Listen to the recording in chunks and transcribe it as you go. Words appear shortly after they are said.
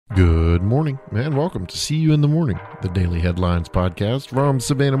Good morning, and welcome to See You in the Morning, the daily headlines podcast from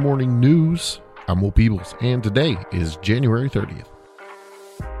Savannah Morning News. I'm Will Peebles, and today is January 30th.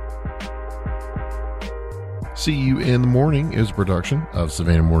 See You in the Morning is a production of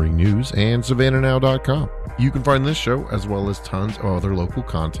Savannah Morning News and SavannahNow.com. You can find this show, as well as tons of other local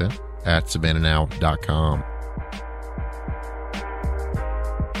content, at SavannahNow.com.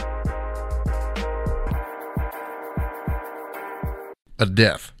 A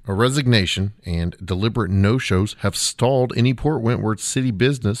death, a resignation, and deliberate no-shows have stalled any Port Wentworth city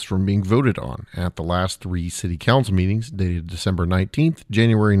business from being voted on at the last three city council meetings dated December 19th,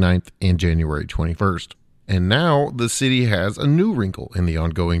 January 9th, and January 21st. And now the city has a new wrinkle in the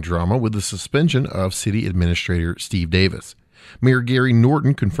ongoing drama with the suspension of City Administrator Steve Davis. Mayor Gary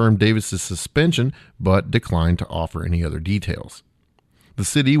Norton confirmed Davis's suspension, but declined to offer any other details. The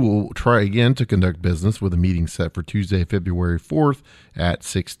city will try again to conduct business with a meeting set for Tuesday, February 4th at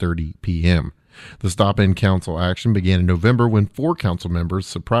 6:30 p.m. The stop-in council action began in November when 4 council members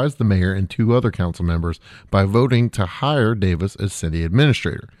surprised the mayor and 2 other council members by voting to hire Davis as city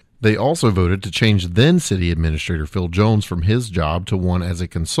administrator. They also voted to change then city administrator Phil Jones from his job to one as a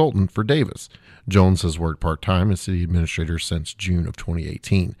consultant for Davis. Jones has worked part-time as city administrator since June of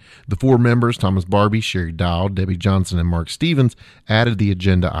 2018. The 4 members, Thomas Barbie, Sherry Dow, Debbie Johnson, and Mark Stevens, added the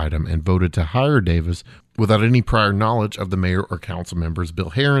agenda item and voted to hire Davis without any prior knowledge of the mayor or council members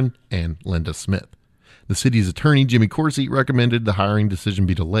Bill Herron and Linda Smith. The city's attorney, Jimmy Corsi, recommended the hiring decision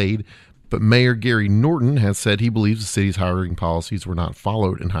be delayed, but Mayor Gary Norton has said he believes the city's hiring policies were not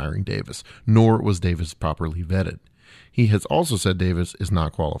followed in hiring Davis, nor was Davis properly vetted. He has also said Davis is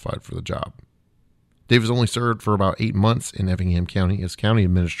not qualified for the job. Davis only served for about 8 months in Effingham County as county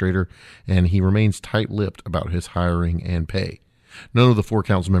administrator, and he remains tight-lipped about his hiring and pay. None of the 4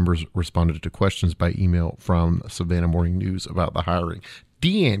 council members responded to questions by email from Savannah Morning News about the hiring.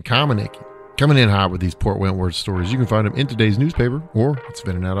 Deanne Komanicki coming in hot with these Port Wentworth stories. You can find them in today's newspaper or at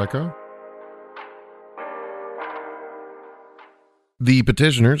SavannahNow.com. The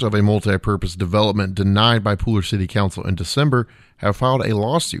petitioners of a multi-purpose development denied by Pooler City Council in December have filed a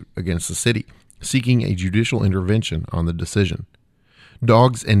lawsuit against the city, seeking a judicial intervention on the decision.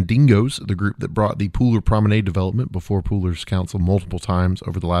 Dogs and Dingoes, the group that brought the Pooler Promenade development before Pooler's council multiple times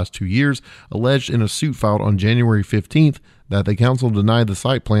over the last 2 years, alleged in a suit filed on January 15th that the council denied the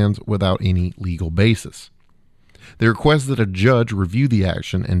site plans without any legal basis. They request that a judge review the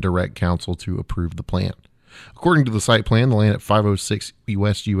action and direct council to approve the plan. According to the site plan, the land at 506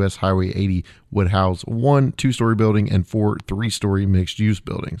 West US Highway 80 would house 1 2-story building and 4 3-story mixed-use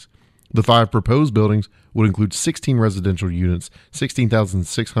buildings. The 5 proposed buildings would include 16 residential units,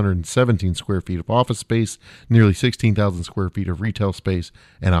 16,617 square feet of office space, nearly 16,000 square feet of retail space,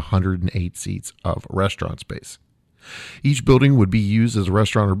 and 108 seats of restaurant space. Each building would be used as a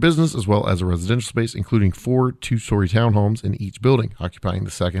restaurant or business, as well as a residential space, including 4 2-story townhomes in each building, occupying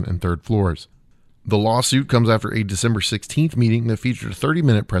the 2nd and 3rd floors. The lawsuit comes after a December 16th meeting that featured a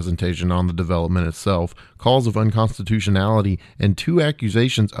 30-minute presentation on the development itself, calls of unconstitutionality, and 2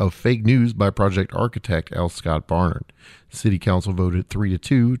 accusations of fake news by project architect L. Scott Barnard. City Council voted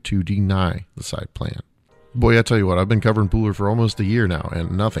 3-2 to deny the site plan. Boy, I tell you what, I've been covering Pooler for almost a year now,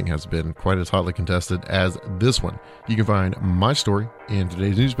 and nothing has been quite as hotly contested as this one. You can find my story in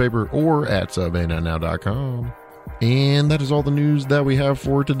today's newspaper or at SavannahNow.com. And that is all the news that we have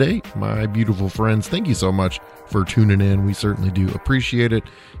for today. My beautiful friends, thank you so much for tuning in. We certainly do appreciate it.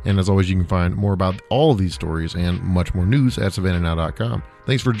 And as always, you can find more about all of these stories and much more news at SavannahNow.com.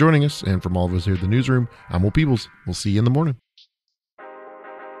 Thanks for joining us. And from all of us here at the newsroom, I'm Will Peebles. We'll see you in the morning.